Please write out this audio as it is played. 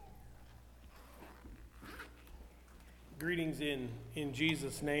Greetings in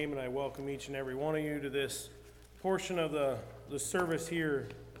Jesus' name, and I welcome each and every one of you to this portion of the service here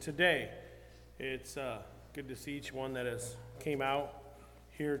today. It's good to see each one that has came out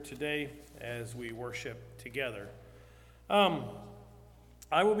here today as we worship together.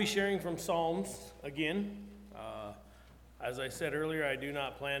 I will be sharing from Psalms again. As I said earlier, I do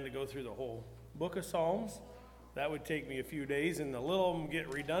not plan to go through the whole book of Psalms. That would take me a few days, and a little of them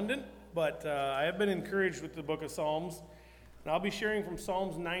get redundant. But I have been encouraged with the book of Psalms, and I'll be sharing from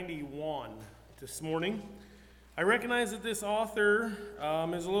Psalms 91 this morning. I recognize that this author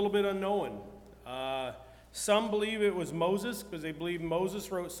is a little bit unknown. Some believe it was Moses, because they believe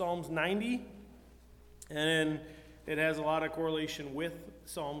Moses wrote Psalms 90, and it has a lot of correlation with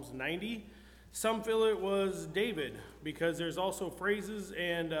Psalms 90. Some feel it was David, because there's also phrases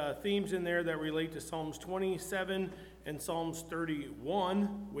and themes in there that relate to Psalms 27 and Psalms 31,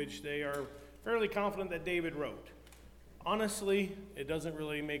 which they are fairly confident that David wrote. Honestly, it doesn't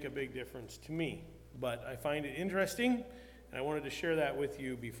really make a big difference to me, but I find it interesting, and I wanted to share that with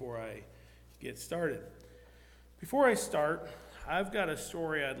you before I get started. Before I start, I've got a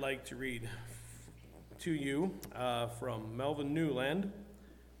story I'd like to read to you from Melvin Newland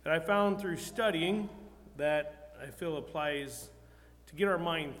that I found through studying that I feel applies to get our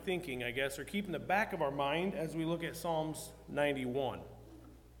mind thinking, I guess, or keep in the back of our mind as we look at Psalms 91.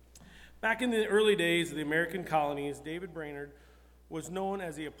 Back in the early days of the American colonies, David Brainerd was known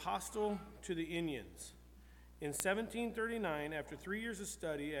as the apostle to the Indians. In 1739, after 3 years of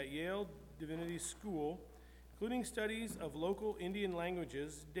study at Yale Divinity School, including studies of local Indian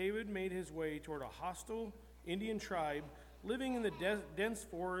languages, David made his way toward a hostile Indian tribe living in the dense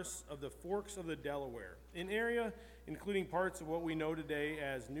forests of the Forks of the Delaware, an area including parts of what we know today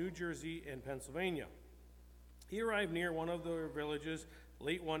as New Jersey and Pennsylvania. He arrived near one of their villages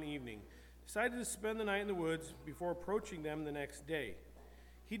late one evening, decided to spend the night in the woods before approaching them the next day.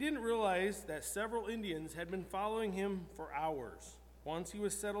 He didn't realize that several Indians had been following him for hours. Once he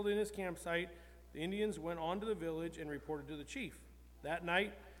was settled in his campsite, the Indians went on to the village and reported to the chief. That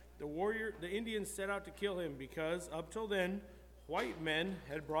night, the Indians set out to kill him because, up till then, white men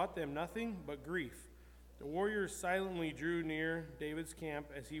had brought them nothing but grief. The warriors silently drew near David's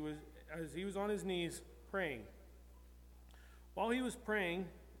camp as he was on his knees praying. While he was praying,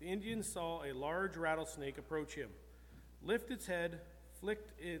 the Indians saw a large rattlesnake approach him, lift its head,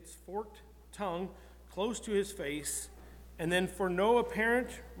 flicked its forked tongue close to his face, and then, for no apparent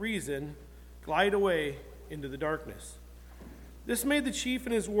reason, glide away into the darkness. This made the chief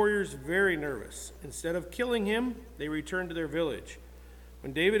and his warriors very nervous. Instead of killing him, they returned to their village.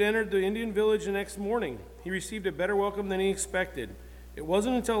 When David entered the Indian village the next morning, he received a better welcome than he expected. It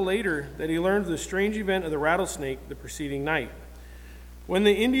wasn't until later that he learned of the strange event of the rattlesnake the preceding night. When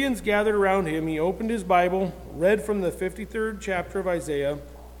the Indians gathered around him, he opened his Bible, read from the 53rd chapter of Isaiah,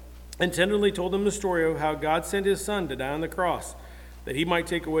 and tenderly told them the story of how God sent his Son to die on the cross, that he might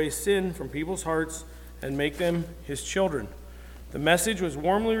take away sin from people's hearts and make them his children. The message was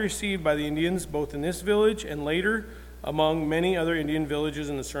warmly received by the Indians, both in this village and later among many other Indian villages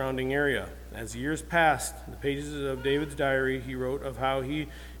in the surrounding area. As years passed, in the pages of David's diary, he wrote of how he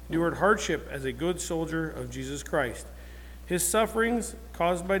endured hardship as a good soldier of Jesus Christ. His sufferings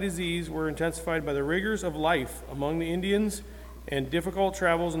caused by disease were intensified by the rigors of life among the Indians and difficult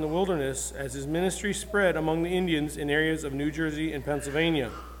travels in the wilderness as his ministry spread among the Indians in areas of New Jersey and Pennsylvania.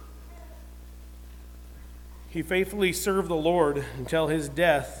 He faithfully served the Lord until his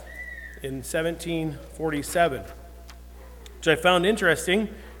death in 1747, which I found interesting.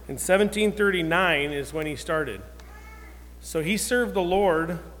 In 1739 is when he started. So he served the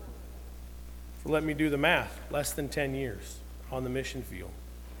Lord, let me do the math, less than 10 years on the mission field.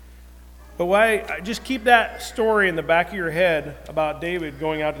 But why? Just keep that story in the back of your head about David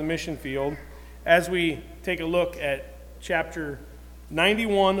going out to the mission field as we take a look at chapter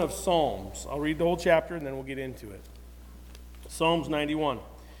 91 of Psalms. I'll read the whole chapter and then we'll get into it. Psalms 91.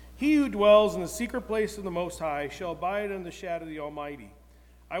 He who dwells in the secret place of the Most High shall abide under the shadow of the Almighty.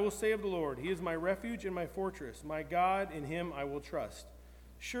 I will say of the Lord, He is my refuge and my fortress. My God, in Him I will trust.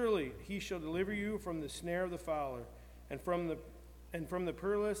 Surely He shall deliver you from the snare of the fowler and from the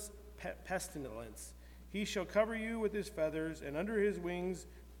perilous pestilence. He shall cover you with His feathers, and under His wings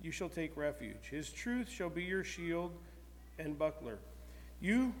you shall take refuge. His truth shall be your shield and buckler.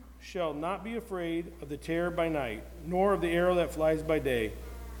 You shall not be afraid of the terror by night, nor of the arrow that flies by day,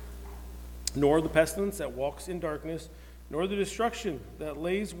 nor the pestilence that walks in darkness, nor the destruction that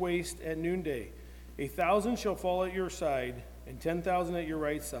lays waste at noonday. 1,000 shall fall at your side, and 10,000 at your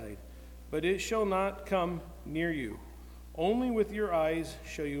right side, but it shall not come near you. Only with your eyes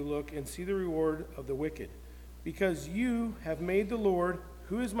shall you look and see the reward of the wicked, because you have made the Lord,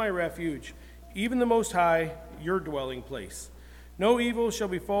 who is my refuge, even the Most High, your dwelling place. No evil shall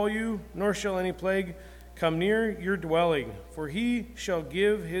befall you, nor shall any plague come near your dwelling. For he shall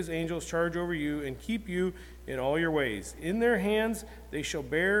give his angels charge over you and keep you in all your ways. In their hands they shall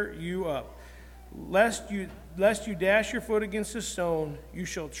bear you up. Lest you dash your foot against a stone, you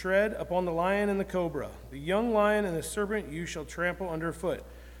shall tread upon the lion and the cobra. The young lion and the serpent you shall trample underfoot.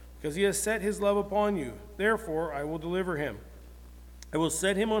 Because he has set his love upon you. Therefore I will deliver him. I will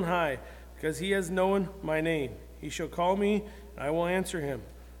set him on high, because he has known my name. He shall call me, and I will answer him.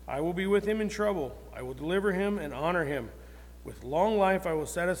 I will be with him in trouble. I will deliver him and honor him. With long life I will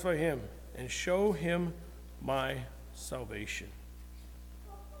satisfy him and show him my salvation.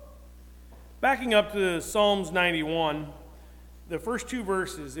 Backing up to Psalms 91, the first two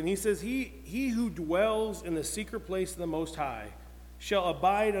verses, and he says, He who dwells in the secret place of the Most High shall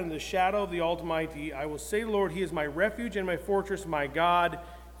abide under the shadow of the Almighty. I will say, Lord, he is my refuge and my fortress, my God.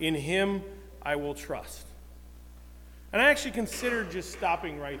 In him I will trust. And I actually considered just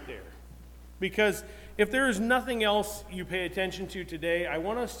stopping right there. Because if there is nothing else you pay attention to today, I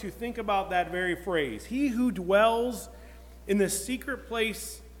want us to think about that very phrase. He who dwells in the secret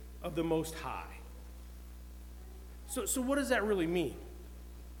place of the Most High. So what does that really mean?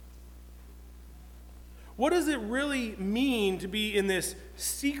 What does it really mean to be in this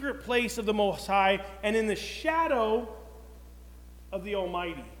secret place of the Most High and in the shadow of the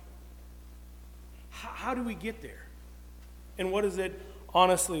Almighty? How do we get there? And what does it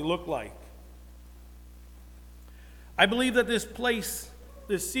honestly look like? I believe that this place,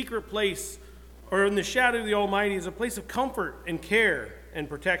 this secret place, or in the shadow of the Almighty, is a place of comfort and care and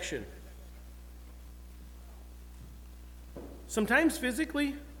protection. Sometimes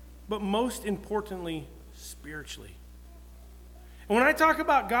physically, but most importantly, spiritually. And when I talk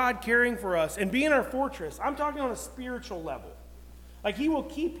about God caring for us and being our fortress, I'm talking on a spiritual level. Like he will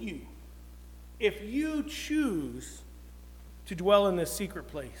keep you if you choose to dwell in this secret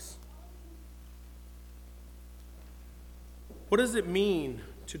place. What does it mean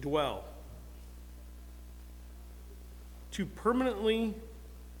to dwell? To permanently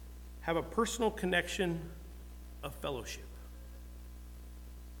have a personal connection of fellowship.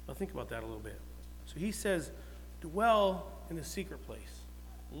 Now think about that a little bit. So he says, dwell in the secret place.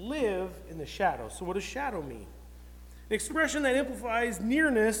 Live in the shadow. So what does shadow mean? An expression that implies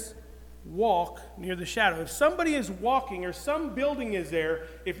nearness, walk near the shadow. If somebody is walking or some building is there,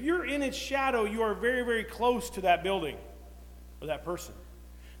 if you're in its shadow, you are very, very close to that building or that person.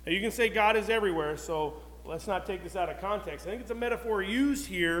 Now you can say God is everywhere, so let's not take this out of context. I think it's a metaphor used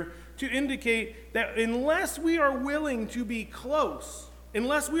here to indicate that unless we are willing to be close,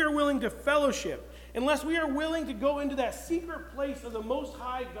 unless we are willing to fellowship, unless we are willing to go into that secret place of the Most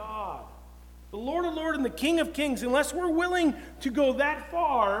High God, the Lord of Lords and the King of Kings, unless we're willing to go that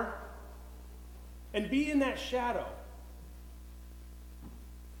far and be in that shadow,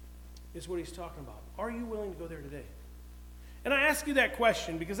 is what he's talking about. Are you willing to go there today? And I ask you that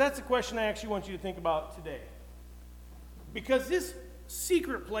question because that's the question I actually want you to think about today. Because this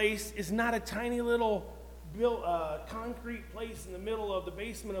secret place is not a tiny little built concrete place in the middle of the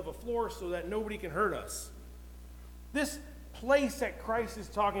basement of a floor so that nobody can hurt us. This place that Christ is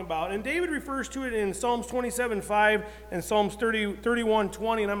talking about, and David refers to it in Psalms 27:5 and Psalms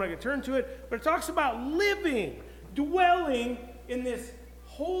 31:20, and I'm not going to turn to it, but it talks about living, dwelling in this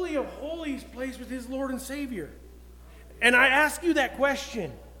holy of holies place with his Lord and Savior. And I ask you that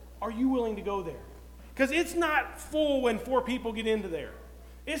question, are you willing to go there? Because it's not full when 4 people get into there.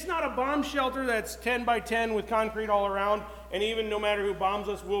 It's not a bomb shelter that's 10 by 10 with concrete all around, and even no matter who bombs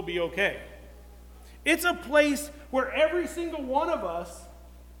us, we'll be okay. It's a place where every single one of us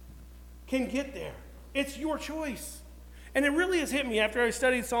can get there. It's your choice. And it really has hit me after I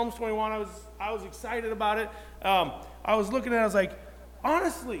studied Psalms 21. I was excited about it. I was looking at it, I was like,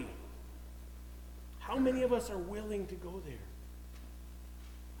 honestly, how many of us are willing to go there?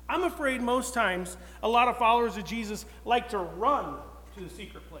 I'm afraid most times a lot of followers of Jesus like to run to the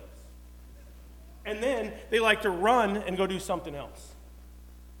secret place. And then they like to run and go do something else.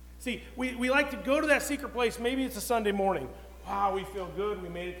 See, we like to go to that secret place. Maybe it's a Sunday morning. Wow, we feel good. We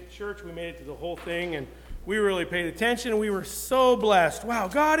made it to church. We made it to the whole thing. And we really paid attention. And we were so blessed. Wow,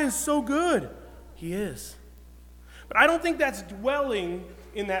 God is so good. He is. But I don't think that's dwelling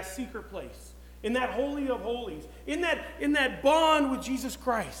in that secret place, in that holy of holies, in that bond with Jesus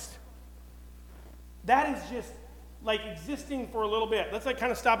Christ. That is just like existing for a little bit. That's like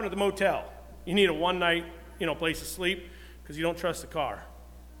kind of stopping at the motel. You need a one-night, place to sleep because you don't trust the car.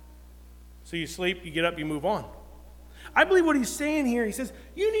 So you sleep, you get up, you move on. I believe what he's saying here, he says,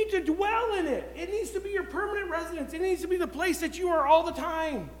 you need to dwell in it. It needs to be your permanent residence. It needs to be the place that you are all the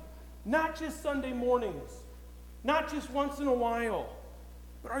time. Not just Sunday mornings. Not just once in a while.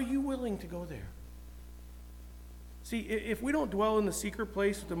 But are you willing to go there? See, if we don't dwell in the secret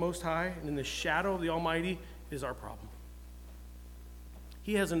place with the Most High and in the shadow of the Almighty, it is our problem.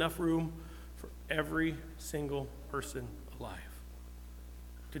 He has enough room for every single person alive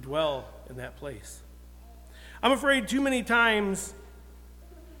to dwell in that place. I'm afraid too many times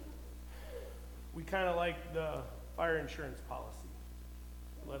we kind of like the fire insurance policy.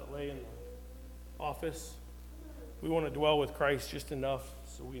 Let it lay in the office. We want to dwell with Christ just enough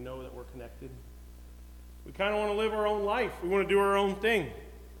so we know that we're connected. We kind of want to live our own life. We want to do our own thing.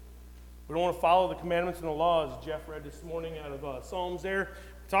 We don't want to follow the commandments and the laws. Jeff read this morning out of Psalms there.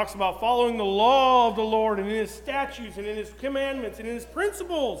 It talks about following the law of the Lord and in his statutes and in his commandments and in his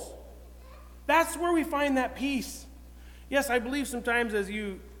principles. That's where we find that peace. Yes, I believe sometimes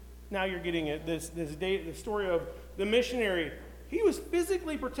now you're getting it, the story of the missionary. He was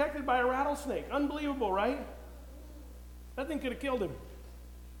physically protected by a rattlesnake. Unbelievable, right? That thing could have killed him.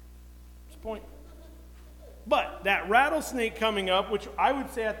 That's the point. But that rattlesnake coming up, which I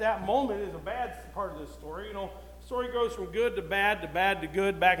would say at that moment is a bad part of this story. You know, the story goes from good to bad to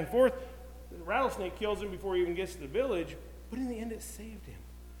good, back and forth. The rattlesnake kills him before he even gets to the village, but in the end it saved him.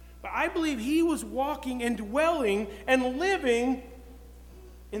 But I believe he was walking and dwelling and living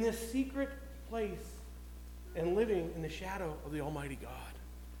in this secret place and living in the shadow of the Almighty God.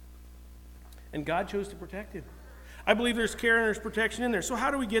 And God chose to protect him. I believe there's care and there's protection in there. So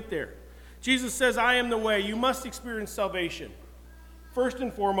how do we get there? Jesus says, I am the way. You must experience salvation. First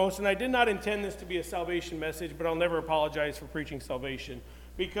and foremost, and I did not intend this to be a salvation message, but I'll never apologize for preaching salvation,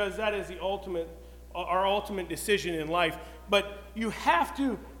 because that is our ultimate decision in life. But you have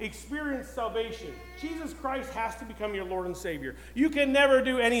to experience salvation. Jesus Christ has to become your Lord and Savior. You can never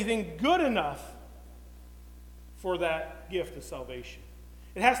do anything good enough for that gift of salvation.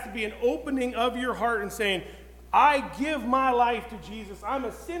 It has to be an opening of your heart and saying, I give my life to Jesus. I'm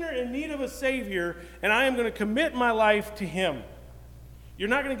a sinner in need of a Savior, and I am going to commit my life to him. You're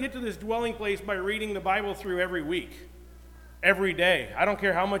not going to get to this dwelling place by reading the Bible through every week, every day. I don't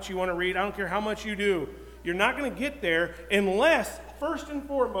care how much you want to read. I don't care how much you do. You're not going to get there unless, first and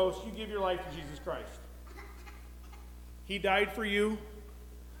foremost, you give your life to Jesus Christ. He died for you,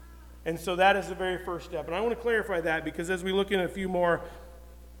 and so that is the very first step. And I want to clarify that, because as we look in a few more,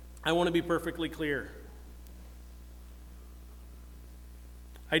 I want to be perfectly clear.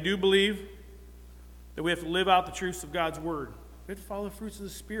 I do believe that we have to live out the truths of God's Word. We have to follow the fruits of the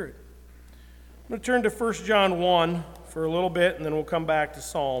Spirit. I'm going to turn to 1 John 1 for a little bit, and then we'll come back to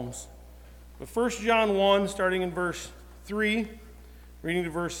Psalms. But 1 John 1, starting in verse 3, reading to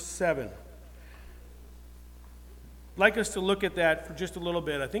verse 7. I'd like us to look at that for just a little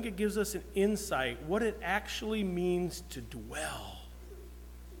bit. I think it gives us an insight what it actually means to dwell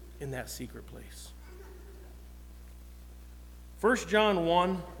in that secret place. 1 John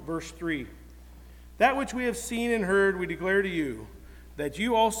 1, verse 3. That which we have seen and heard we declare to you, that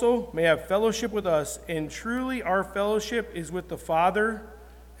you also may have fellowship with us, and truly our fellowship is with the Father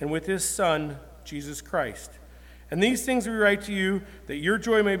and with his Son, Jesus Christ. And these things we write to you, that your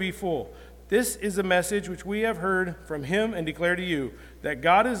joy may be full. This is a message which we have heard from him and declare to you, that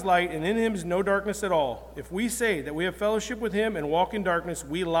God is light, and in him is no darkness at all. If we say that we have fellowship with him and walk in darkness,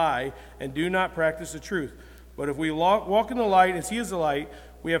 we lie and do not practice the truth. But if we walk in the light as he is the light,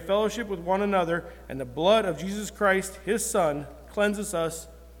 we have fellowship with one another, and the blood of Jesus Christ, his Son, cleanses us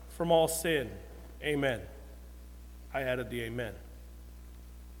from all sin. Amen. I added the amen.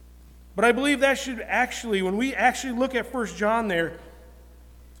 But I believe that should actually, when we actually look at 1 John there,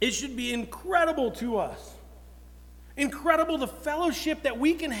 it should be incredible to us. Incredible the fellowship that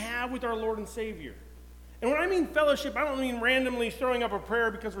we can have with our Lord and Savior. And when I mean fellowship, I don't mean randomly throwing up a prayer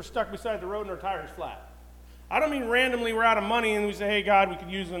because we're stuck beside the road and our tire's flat. I don't mean randomly we're out of money and we say, hey, God, we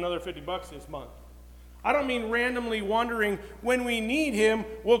could use another $50 this month. I don't mean randomly wondering when we need him,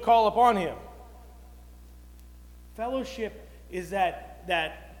 we'll call upon him. Fellowship is that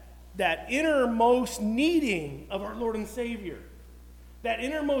innermost needing of our Lord and Savior. That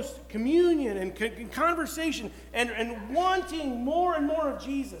innermost communion and conversation and wanting more and more of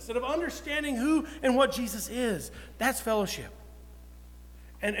Jesus and of understanding who and what Jesus is. That's fellowship.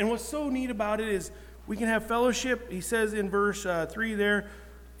 And what's so neat about it is we can have fellowship, he says in verse 3 there,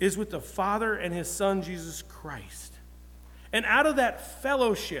 is with the Father and his Son, Jesus Christ. And out of that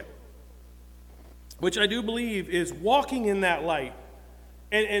fellowship, which I do believe is walking in that light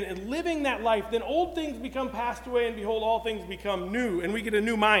and living that life, then old things become passed away, and behold, all things become new, and we get a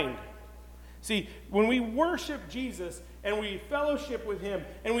new mind. See, when we worship Jesus and we fellowship with him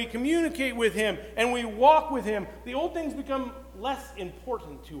and we communicate with him and we walk with him, the old things become less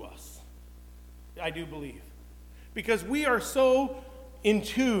important to us. I do believe. Because we are so in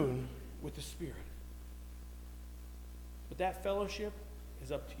tune with the Spirit. But that fellowship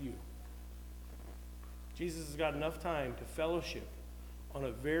is up to you. Jesus has got enough time to fellowship on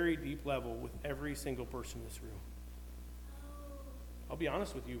a very deep level with every single person in this room. I'll be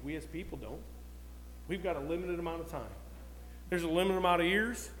honest with you, we as people don't. We've got a limited amount of time. There's a limited amount of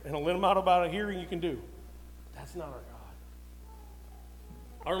ears and a limited amount of hearing you can do. That's not our God.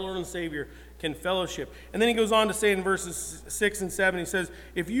 Our Lord and Savior can fellowship. And then he goes on to say in verses 6 and 7, he says,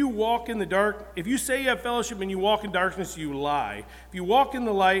 if you say you have fellowship and you walk in darkness, you lie. If you walk in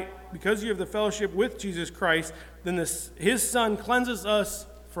the light, because you have the fellowship with Jesus Christ, then his Son cleanses us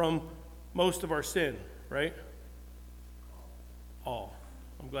from most of our sin, right? All.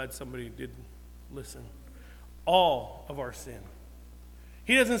 I'm glad somebody did listen. All of our sin.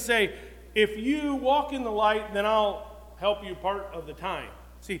 He doesn't say, if you walk in the light, then I'll help you part of the time.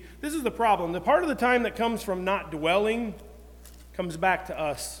 See, this is the problem. The part of the time that comes from not dwelling comes back to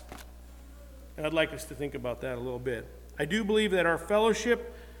us. And I'd like us to think about that a little bit. I do believe that our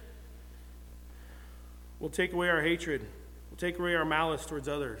fellowship will take away our hatred, will take away our malice towards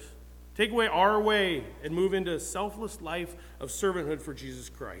others, take away our way, and move into a selfless life of servanthood for Jesus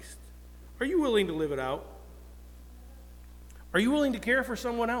Christ. Are you willing to live it out? Are you willing to care for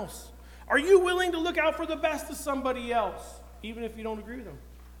someone else? Are you willing to look out for the best of somebody else, even if you don't agree with them?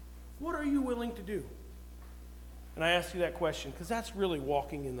 What are you willing to do? And I ask you that question because that's really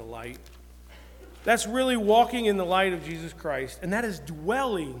walking in the light. That's really walking in the light of Jesus Christ, and that is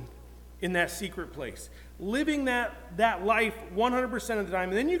dwelling in that secret place, living that life 100% of the time.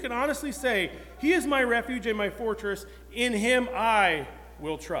 And then you can honestly say, he is my refuge and my fortress. In him I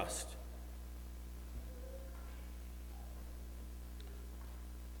will trust.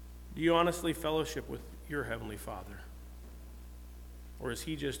 Do you honestly fellowship with your Heavenly Father? Or is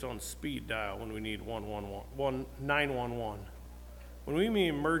he just on speed dial when we need 911? When we need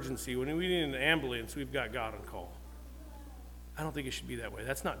emergency, when we need an ambulance, we've got God on call. I don't think it should be that way.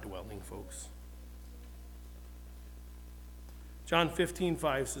 That's not dwelling, folks. John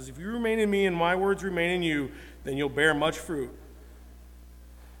 15:5 says, if you remain in me and my words remain in you, then you'll bear much fruit.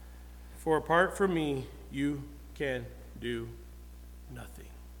 For apart from me, you can do nothing.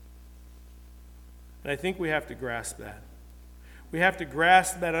 And I think we have to grasp that. We have to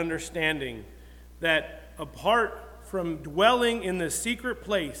grasp that understanding that apart from dwelling in the secret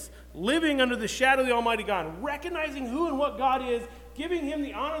place, living under the shadow of the Almighty God, recognizing who and what God is, giving him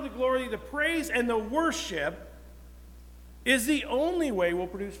the honor, the glory, the praise, and the worship is the only way we'll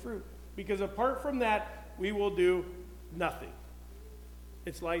produce fruit. Because apart from that, we will do nothing.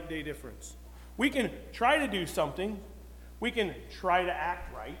 It's light day difference. We can try to do something. We can try to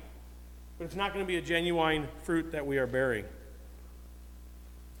act right. But it's not going to be a genuine fruit that we are bearing.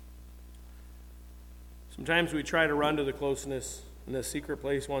 Sometimes we try to run to the closeness in the secret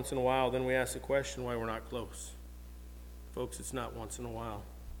place once in a while, then we ask the question why we're not close. Folks, it's not once in a while.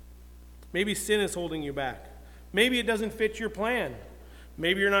 Maybe sin is holding you back. Maybe it doesn't fit your plan.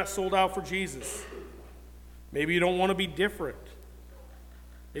 Maybe you're not sold out for Jesus. Maybe you don't want to be different.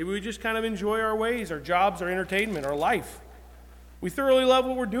 Maybe we just kind of enjoy our ways, our jobs, our entertainment, our life. We thoroughly love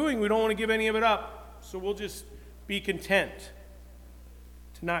what we're doing. We don't want to give any of it up. So we'll just be content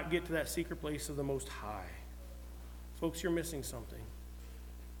to not get to that secret place of the Most High. Folks, you're missing something.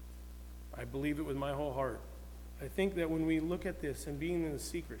 I believe it with my whole heart. I think that when we look at this and being in the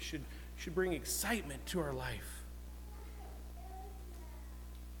secret should bring excitement to our life.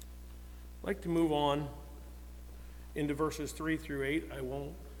 I'd like to move on into verses 3 through 8.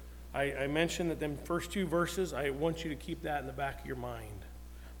 I mentioned that them first two verses, I want you to keep that in the back of your mind.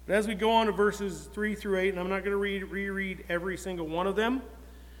 But as we go on to verses 3 through 8, and I'm not going to reread every single one of them,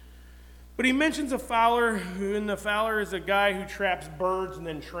 but he mentions a fowler, and the fowler is a guy who traps birds and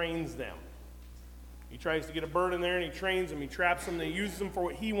then trains them. He tries to get a bird in there and he trains them, he traps them, and he uses them for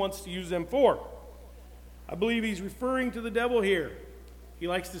what he wants to use them for. I believe he's referring to the devil here. He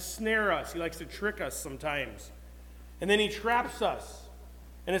likes to snare us, he likes to trick us sometimes. And then he traps us.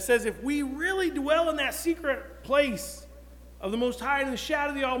 And it says if we really dwell in that secret place of the Most High in the shadow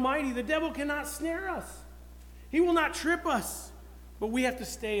of the Almighty, the devil cannot snare us. He will not trip us. But we have to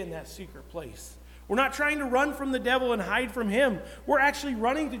stay in that secret place. We're not trying to run from the devil and hide from him. We're actually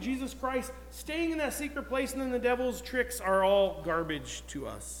running to Jesus Christ, staying in that secret place, and then the devil's tricks are all garbage to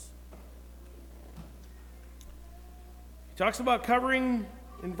us. He talks about covering,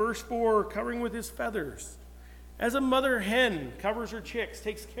 in verse 4, covering with his feathers. As a mother hen covers her chicks,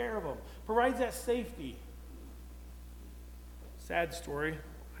 takes care of them, provides that safety. Sad story.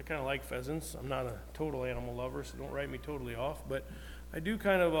 I kind of like pheasants. I'm not a total animal lover, so don't write me totally off. But I do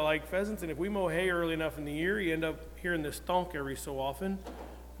kind of like pheasants, and if we mow hay early enough in the year, you end up hearing this thunk every so often. And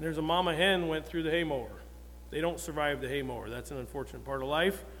there's a mama hen went through the hay mower. They don't survive the hay mower. That's an unfortunate part of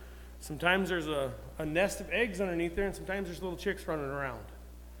life. Sometimes there's a nest of eggs underneath there, and sometimes there's little chicks running around.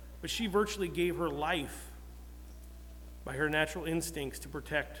 But she virtually gave her life by her natural instincts to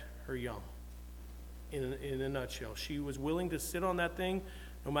protect her young. In a nutshell, she was willing to sit on that thing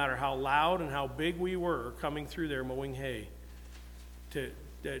no matter how loud and how big we were coming through there mowing hay,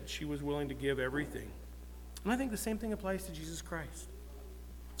 that she was willing to give everything. And I think the same thing applies to Jesus Christ.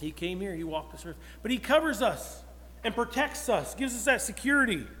 He came here, he walked this earth, but he covers us and protects us, gives us that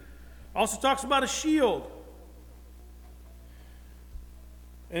security. Also talks about a shield.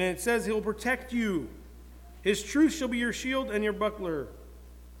 And it says he'll protect you. His truth shall be your shield and your buckler.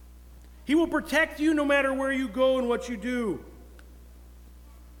 He will protect you no matter where you go and what you do.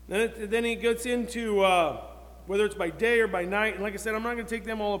 Then he gets into whether it's by day or by night. And like I said, I'm not going to take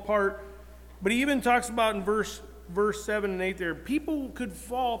them all apart. But he even talks about in verse 7 and 8 there, people could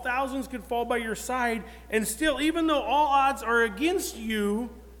fall, thousands could fall by your side, and still, even though all odds are against you,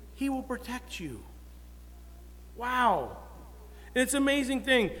 he will protect you. Wow. And it's an amazing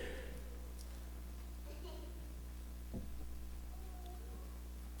thing.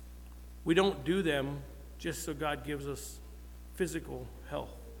 We don't do them just so God gives us physical health.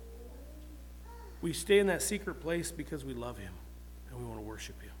 We stay in that secret place because we love him and we want to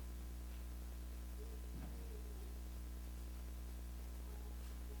worship him.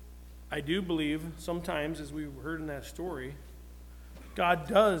 I do believe sometimes, as we heard in that story, God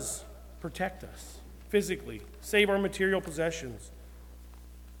does protect us physically, save our material possessions.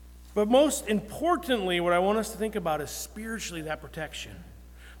 But most importantly, what I want us to think about is spiritually that protection.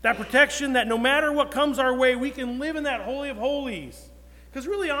 That protection that no matter what comes our way, we can live in that Holy of Holies. Because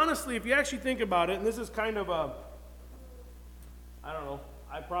really, honestly, if you actually think about it, and this is kind of I don't know,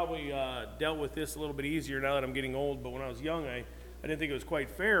 I probably dealt with this a little bit easier now that I'm getting old, but when I was young, I didn't think it was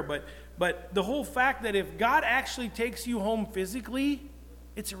quite fair. But the whole fact that if God actually takes you home physically,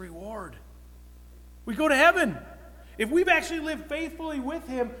 it's a reward. We go to heaven. If we've actually lived faithfully with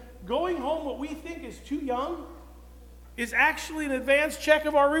him, going home what we think is too young is actually an advanced check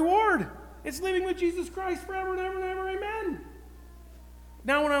of our reward. It's living with Jesus Christ forever and ever and ever. Amen.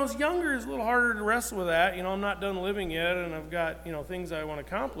 Now, when I was younger, it's a little harder to wrestle with that. I'm not done living yet, and I've got, things I want to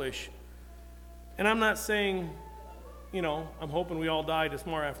accomplish. And I'm not saying, I'm hoping we all die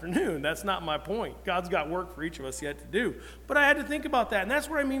tomorrow afternoon. That's not my point. God's got work for each of us yet to do. But I had to think about that, and that's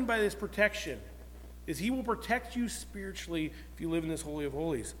what I mean by this protection, is he will protect you spiritually if you live in this Holy of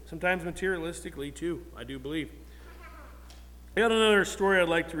Holies. Sometimes materialistically, too, I do believe. I got another story I'd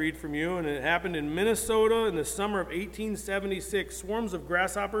like to read from you, and it happened in Minnesota in the summer of 1876. Swarms of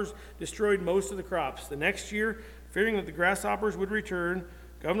grasshoppers destroyed most of the crops. The next year, fearing that the grasshoppers would return,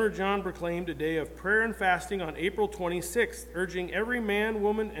 Governor John proclaimed a day of prayer and fasting on April 26th, urging every man,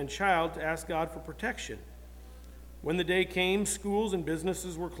 woman, and child to ask God for protection. When the day came, schools and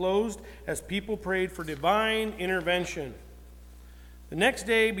businesses were closed as people prayed for divine intervention. The next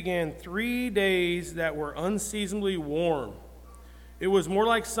day began 3 days that were unseasonably warm. It was more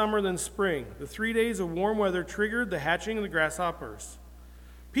like summer than spring. The 3 days of warm weather triggered the hatching of the grasshoppers.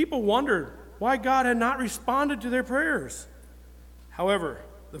 People wondered why God had not responded to their prayers. However,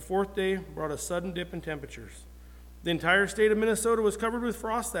 the fourth day brought a sudden dip in temperatures. The entire state of Minnesota was covered with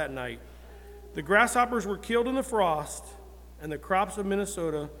frost that night. The grasshoppers were killed in the frost, and the crops of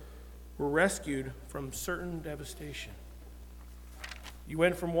Minnesota were rescued from certain devastation. You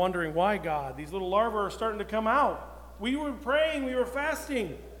went from wondering, why God? These little larvae are starting to come out. We were praying, we were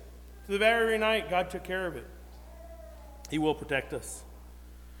fasting. To the very night, God took care of it. He will protect us.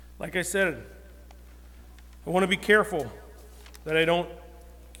 Like I said, I want to be careful that I don't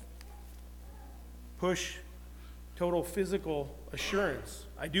push total physical assurance.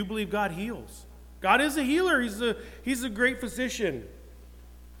 I do believe God heals. God is a healer. He's a great physician.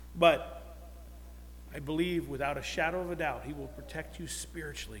 But I believe without a shadow of a doubt, he will protect you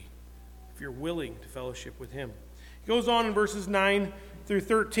spiritually if you're willing to fellowship with him. He goes on in verses 9 through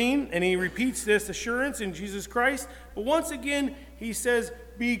 13, and he repeats this assurance in Jesus Christ. But once again, he says,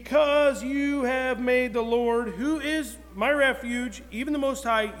 because you have made the Lord, who is my refuge, even the Most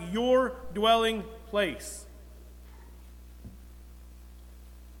High, your dwelling place.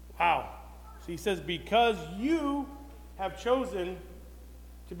 Wow. So he says, because you have chosen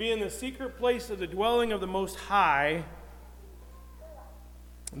to be in the secret place of the dwelling of the Most High,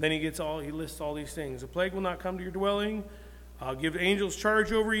 And then he lists all these things. A plague will not come to your dwelling. I'll give angels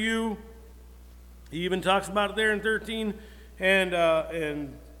charge over you. He even talks about it there in 13 and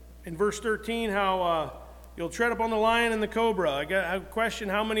in verse 13 how you'll tread upon the lion and the cobra. I got a question: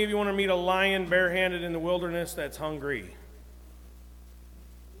 how many of you want to meet a lion barehanded in the wilderness that's hungry?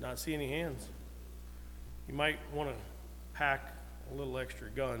 Not see any hands. You might want to pack a little extra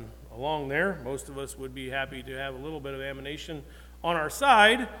gun along there. Most of us would be happy to have a little bit of ammunition on our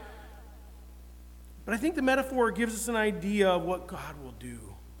side. But I think the metaphor gives us an idea of what God will do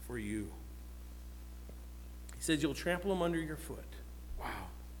for you. He says you'll trample them under your foot. Wow.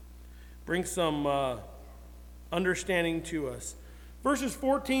 Bring some understanding to us. Verses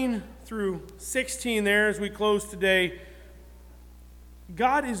 14 through 16 there as we close today.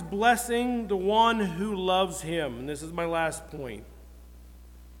 God is blessing the one who loves him. And this is my last point.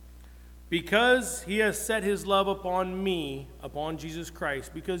 Because he has set his love upon me, upon Jesus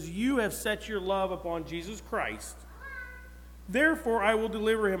Christ, because you have set your love upon Jesus Christ, therefore I will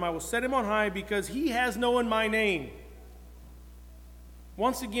deliver him. I will set him on high because he has known my name.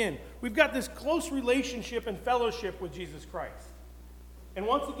 Once again, we've got this close relationship and fellowship with Jesus Christ. And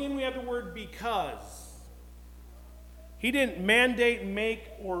once again, we have the word because. He didn't mandate, make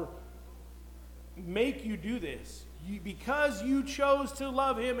you do this. Because you chose to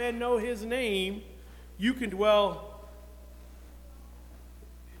love him and know his name, you can dwell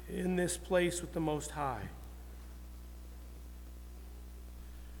in this place with the Most High.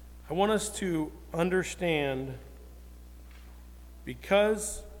 I want us to understand,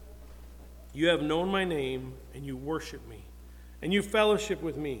 because you have known my name and you worship me and you fellowship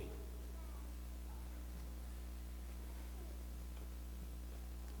with me,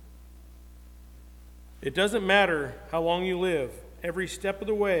 it doesn't matter how long you live. Every step of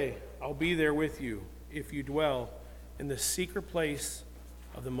the way, I'll be there with you if you dwell in the secret place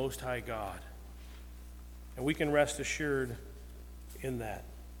of the Most High God. And we can rest assured in that.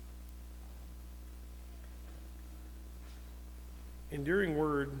 Enduring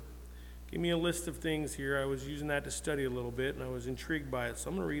Word, give me a list of things here. I was using that to study a little bit, and I was intrigued by it, so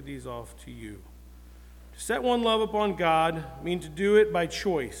I'm going to read these off to you. To set one love upon God means to do it by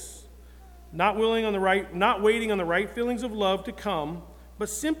choice. Not waiting on the right feelings of love to come, but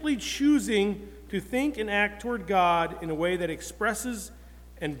simply choosing to think and act toward God in a way that expresses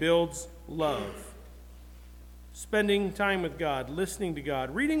and builds love. Spending time with God, listening to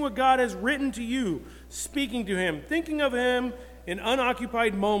God, reading what God has written to you, speaking to him, thinking of him in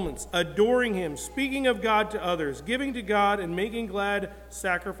unoccupied moments, adoring him, speaking of God to others, giving to God and making glad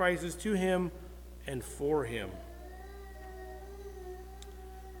sacrifices to him and for him.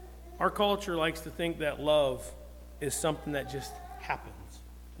 Our culture likes to think that love is something that just happens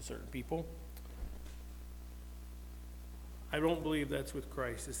to certain people. I don't believe that's with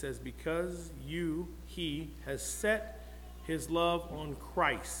Christ. It says, because he has set his love on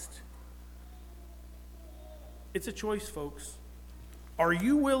Christ. It's a choice, folks. Are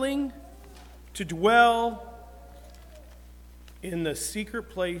you willing to dwell in the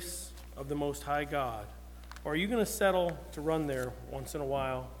secret place of the Most High God? Or are you going to settle to run there once in a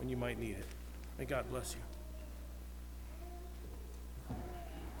while when you might need it? May God bless you.